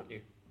somewhere, aren't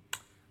you?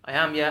 I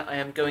am, yeah. I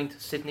am going to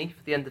Sydney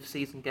for the end of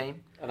season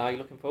game. And are you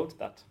looking forward to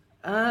that?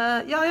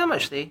 Yeah, I am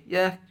actually.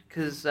 Yeah,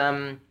 because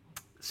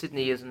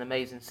Sydney is an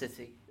amazing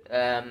city.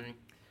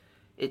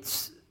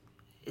 It's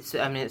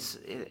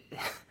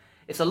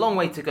a long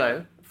way to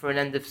go for an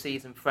end of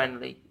season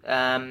friendly.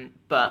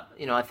 But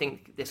I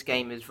think this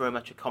game is very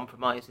much a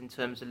compromise in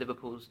terms of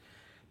Liverpool's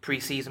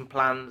pre-season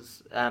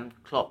plans.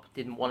 Klopp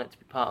didn't want it to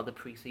be part of the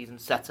pre-season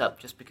setup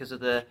just because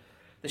of the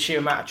sheer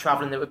amount of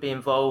travelling that would be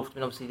involved. I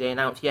mean, obviously they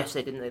announced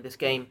yesterday, didn't they, this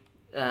game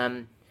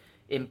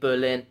in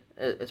Berlin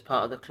as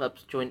part of the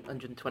club's joint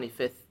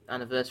 125th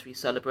anniversary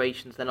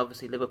celebrations. Then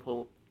obviously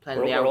Liverpool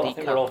playing the Audi Cup. I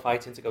think we're all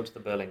fighting to go to the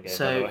Berlin game.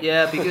 So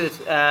yeah, it'd be good.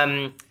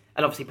 And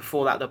obviously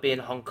before that they'll be in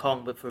Hong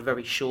Kong, but for a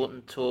very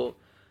shortened tour.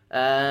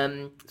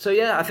 So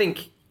yeah, I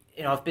think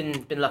I've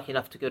been lucky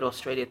enough to go to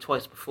Australia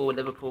twice before with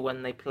Liverpool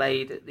when they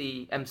played at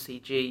the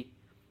MCG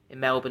in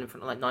Melbourne in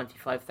front of like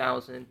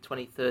 95,000 in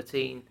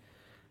 2013.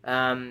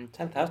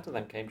 10,000 of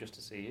them came just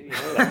to see you. You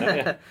know that,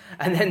 don't you?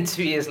 And then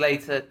 2 years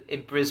later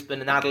in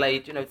Brisbane and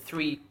Adelaide,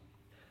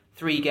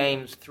 three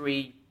games,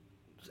 3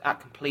 at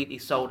completely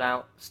sold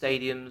out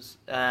stadiums.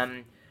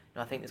 I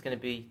think there's going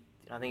to be,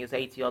 it's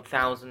 80-odd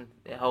thousand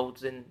it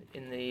holds in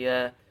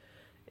the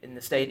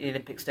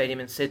Olympic Stadium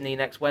in Sydney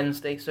next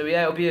Wednesday. So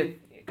yeah, it'll be a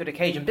good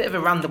occasion. Bit of a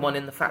random one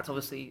in the fact,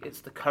 obviously,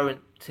 it's the current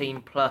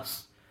team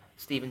plus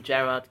Steven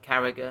Gerrard,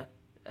 Carragher,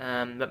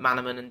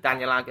 McManaman, and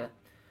Daniel Agger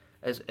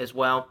as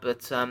well.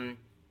 But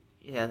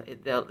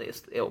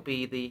it'll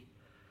be the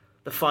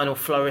final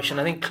flourish. And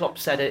I think Klopp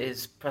said at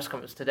his press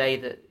conference today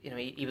that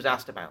he was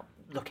asked about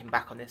looking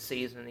back on this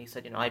season, and he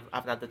said, I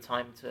haven't had the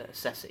time to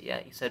assess it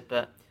yet. He said,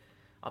 but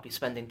I'll be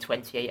spending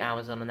 28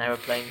 hours on an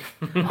aeroplane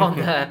on.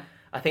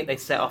 I think they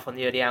set off on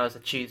the early hours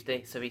of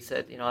Tuesday, so he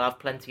said, I'll have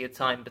plenty of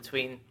time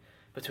between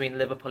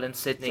Liverpool and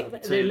Sydney.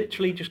 So they're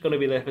literally just going to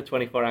be there for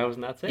 24 hours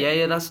and that's it?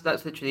 Yeah, that's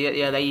literally it.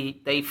 Yeah, they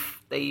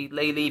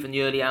leave in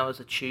the early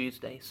hours of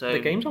Tuesday. So the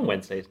game's on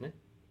Wednesday, isn't it?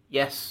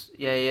 Yes,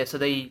 yeah. So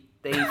they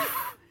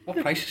what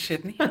price is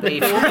Sydney? They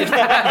don't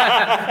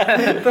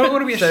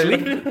want to be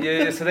asleep.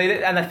 Yeah. So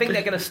and I think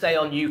they're going to stay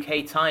on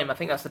UK time. I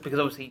think that's because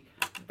obviously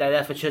they're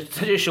there for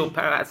such a short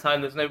amount of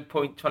time. There's no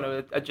point trying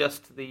to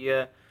adjust to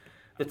the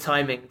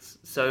timings.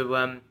 So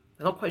I'm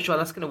not quite sure how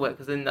that's going to work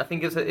because then I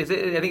think it's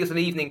an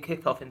evening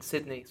kickoff in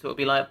Sydney, so it'll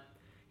be like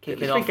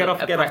kicking off get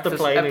off the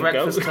plane at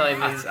breakfast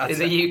time in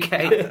the UK.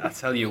 I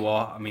tell you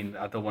what, I mean,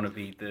 I don't want to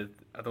be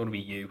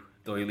you,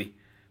 Doyley,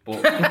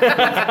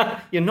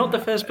 but you're not the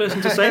first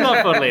person to say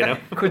that, funnily enough.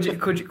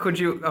 Could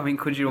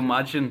you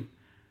imagine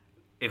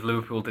if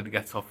Liverpool didn't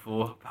get top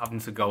 4, having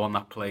to go on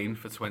that plane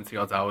for 20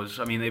 odd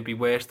hours? I mean, it'd be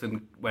worse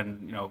than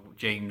when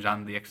James,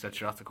 Andy,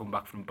 etc. had to come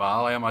back from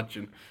Bâle, I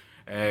imagine.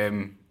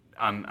 And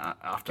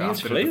after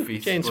the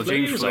defeat, James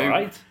flew, all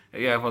right.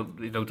 Yeah, well,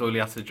 Doyley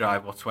had to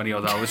drive 20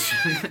 odd hours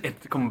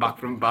to come back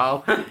from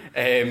Bâle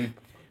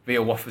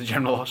via Watford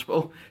General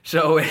Hospital.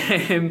 So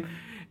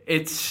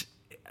it's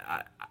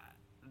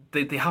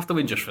they have to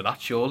win just for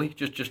that, surely.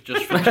 Just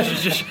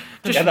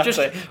That's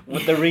it.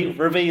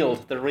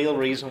 Revealed the real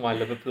reason why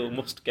Liverpool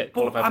must get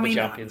qualified for the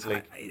Champions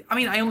League.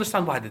 I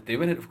understand why they're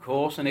doing it, of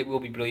course, and it will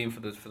be brilliant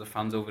for the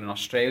fans over in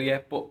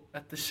Australia. But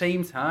at the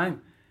same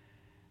time,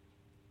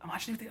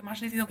 imagine if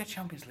they don't get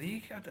Champions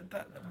League.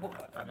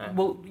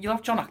 Well, you'll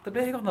have John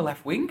Achterberg on the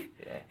left wing.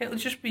 Yeah. It'll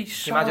just be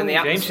so... Imagine the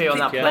atmosphere on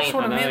that plane. That's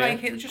what I mean.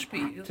 Like, it'll just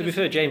be... To be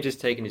fair, James is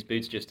taking his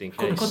boots just in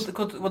case.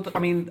 I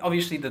mean,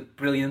 obviously the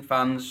brilliant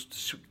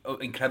fans,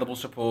 incredible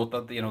support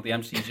that the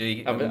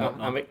MCG.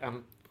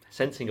 I'm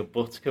sensing a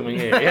butt coming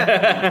here.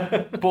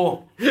 Yeah.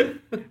 But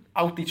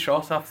out they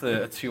trot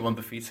after a 2-1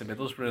 defeat to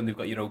Middlesbrough, and they've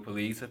got Europa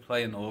League to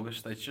play in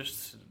August. It's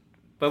just...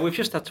 But we've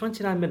just had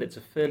 29 minutes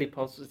of fairly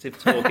positive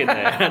talk in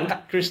there, and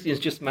Christian's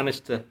just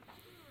managed to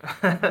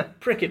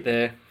prick it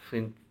there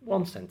in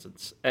one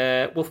sentence.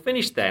 We'll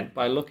finish then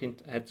by looking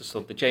ahead to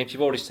something. James,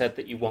 you've already said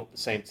that you want the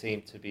same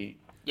team to be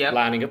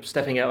lining up,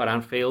 stepping out at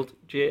Anfield.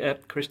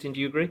 Christian, do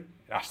you agree? It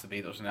has to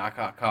be, doesn't it?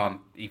 I can't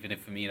even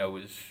if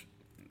Firmino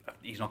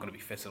he's not going to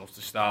be fit enough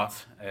to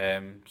start.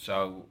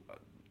 So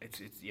it's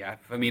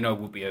Firmino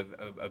will be a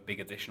big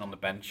addition on the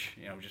bench.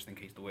 Just in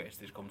case the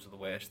worst comes to the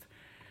worst.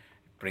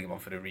 Bring him on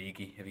for the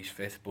Origi if he's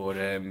fit, but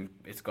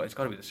it's got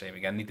to be the same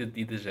again.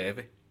 He deserve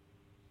it.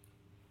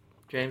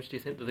 James, do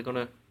you think that they're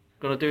gonna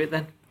do it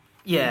then?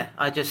 Yeah,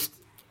 I have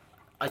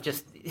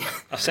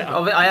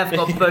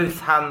got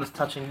both hands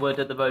touching wood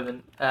at the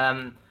moment.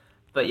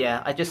 But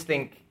yeah, I just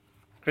think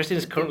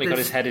Christian's currently got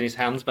his head in his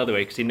hands, by the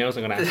way, because he knows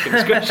I'm going to ask him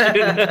this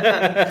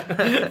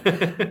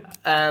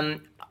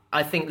question.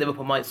 I think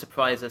Liverpool might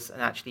surprise us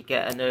and actually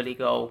get an early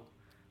goal,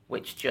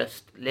 which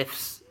just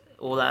lifts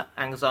all that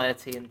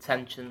anxiety and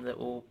tension that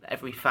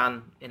every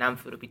fan in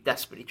Anfield will be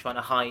desperately trying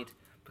to hide,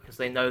 because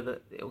they know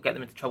that it will get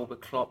them into trouble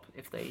with Klopp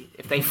if they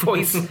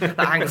voice that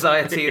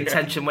anxiety and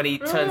tension when he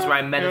turns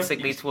around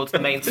menacingly towards the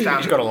main stand.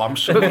 He's got a lamp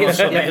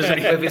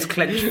with his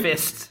clenched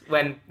fist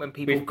when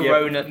people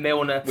groan at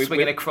Milner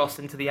swinging across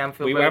into the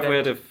Anfield Road. We have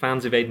heard of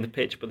fans evading the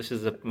pitch, but this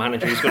is a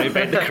manager who's going to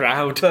evade the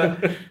crowd.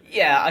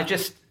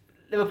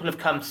 Liverpool have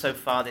come so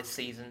far this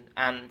season,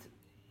 and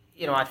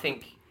I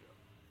think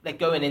they're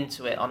going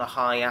into it on a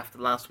high after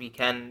last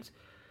weekend.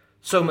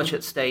 So much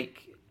at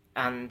stake,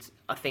 and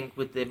I think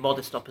with the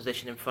modest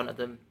opposition in front of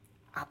them,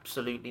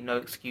 absolutely no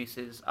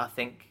excuses. I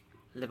think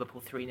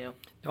Liverpool 3-0.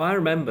 Now, I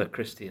remember,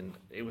 Christian,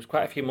 it was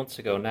quite a few months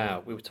ago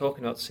now, we were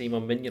talking about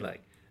Simon Mignolet,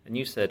 and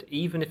you said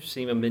even if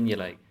Simon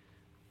Mignolet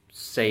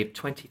saved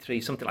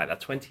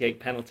 28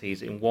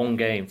 penalties in one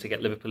game to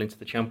get Liverpool into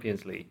the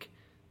Champions League,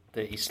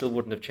 that he still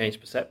wouldn't have changed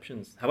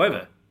perceptions.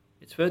 However,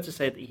 it's fair to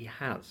say that he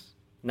has.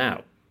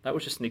 Now, that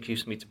was just an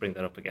excuse for me to bring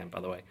that up again, by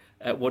the way.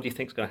 What do you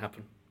think is going to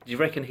happen? Do you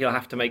reckon he'll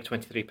have to make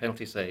 23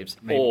 penalty saves?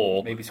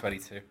 Maybe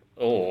 22.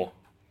 Or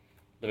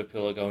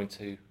Liverpool are going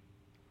to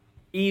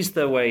ease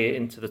their way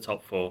into the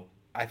top four?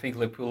 I think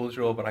Liverpool will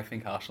draw, but I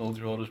think Arsenal will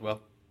draw as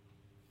well.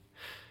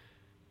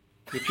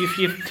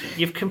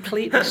 You've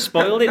completely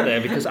spoiled it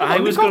there, because I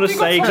was going to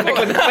say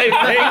exactly the same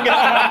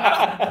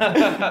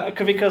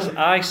thing. Because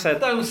I said,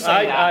 don't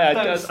say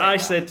that. I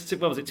said,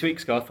 what was it, 2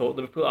 weeks ago? I thought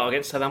Liverpool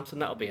against Southampton,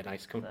 that'll be a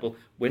nice, comfortable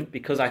win,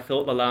 because I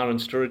thought Lallana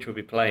and Sturridge would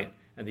be playing,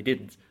 and they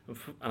didn't,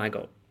 and I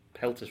got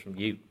pelters from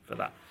you for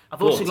that.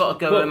 I've also got to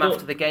go home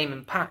after the game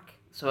and pack,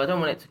 so I don't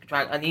want it to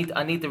drag. I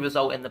need the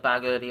result in the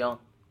bag early on,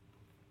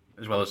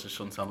 as well as the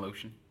suntan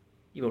lotion.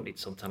 You won't need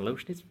suntan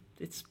lotion.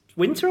 It's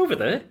winter over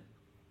there.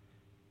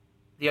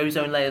 The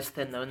ozone layer's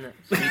thin, though, isn't it?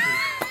 So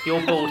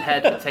your bald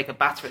head will take a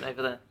battering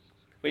over there.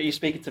 Wait, are you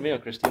speaking to me or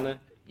Christian there?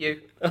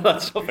 You. Oh,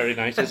 that's not very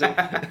nice, is it?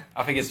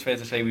 I think it's fair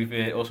to say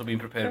we've also been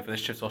preparing for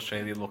this trip to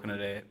Australia, looking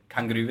at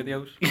kangaroo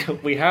videos.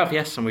 We have,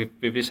 yes, and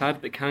we've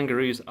decided that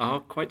kangaroos are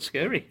quite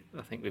scary.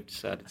 I think we've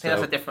decided. I think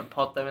that's a different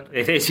pod, though, isn't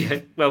it? It is, yeah.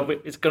 Well,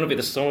 it's going to be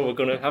the summer. We're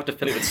going to have to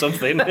fill it with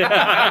something.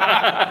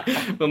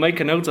 We'll make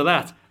a note of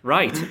that.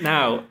 Right,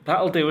 now,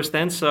 that'll do us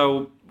then.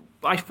 So,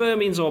 by fair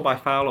means or by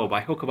foul or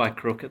by hook or by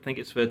crook, I think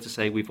it's fair to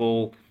say we've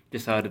all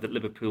decided that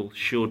Liverpool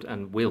should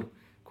and will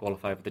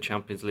qualify for the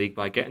Champions League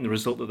by getting the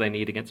result that they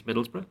need against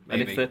Middlesbrough.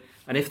 Maybe.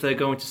 And if they're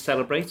going to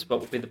celebrate,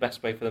 what would be the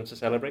best way for them to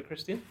celebrate,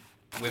 Christian?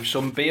 With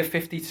some beer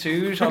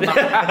 52s on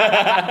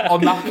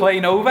that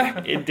plane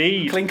over.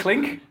 Indeed. Clink,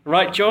 clink.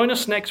 Right, join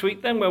us next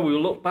week then, where we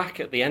will look back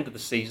at the end of the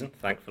season,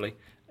 thankfully.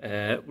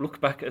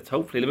 Look back at,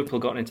 hopefully, Liverpool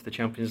gotten into the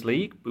Champions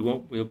League.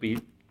 We'll be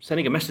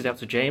sending a message out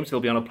to James. He'll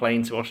be on a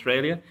plane to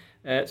Australia.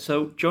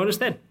 So join us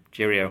then.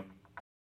 Cheerio.